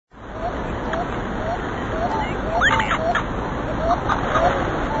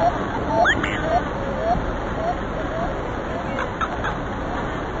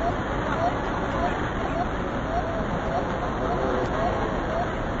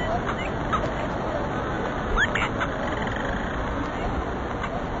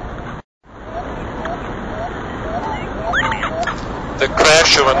The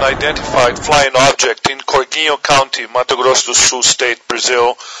crash of an unidentified flying object in Corguinho County, Mato Grosso do Sul State,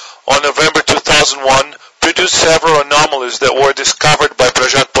 Brazil, on November 2001 produced several anomalies that were discovered by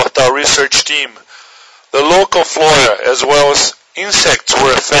Projeto Portal research team. The local flora as well as insects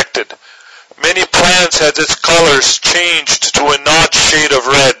were affected. Many plants had its colors changed to an odd shade of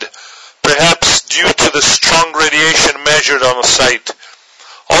red, perhaps due to the strong radiation measured on the site.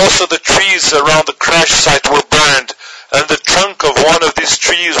 Also, the trees around the crash site were burned, and the trunk of one of these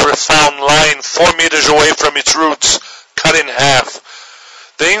trees were found lying 4 meters away from its roots, cut in half.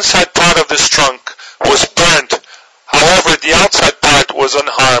 The inside part of this trunk was burnt, however the outside part was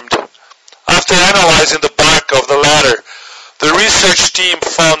unharmed. After analyzing the bark of the latter, the research team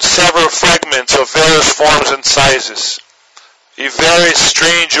found several fragments of various forms and sizes. A very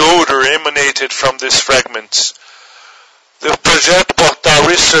strange odor emanated from these fragments. The Projeto Portal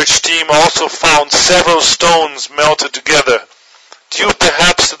research team also found several stones melted together, due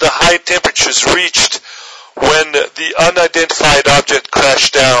perhaps to the high temperatures reached when the unidentified object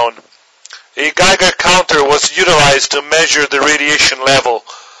crashed down. A Geiger counter was utilized to measure the radiation level.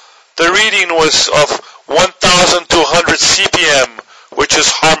 The reading was of 1,200 CPM, which is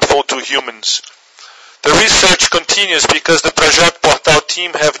harmful to humans. The research continues because the Projeto Portal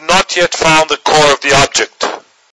team have not yet found the core of the object.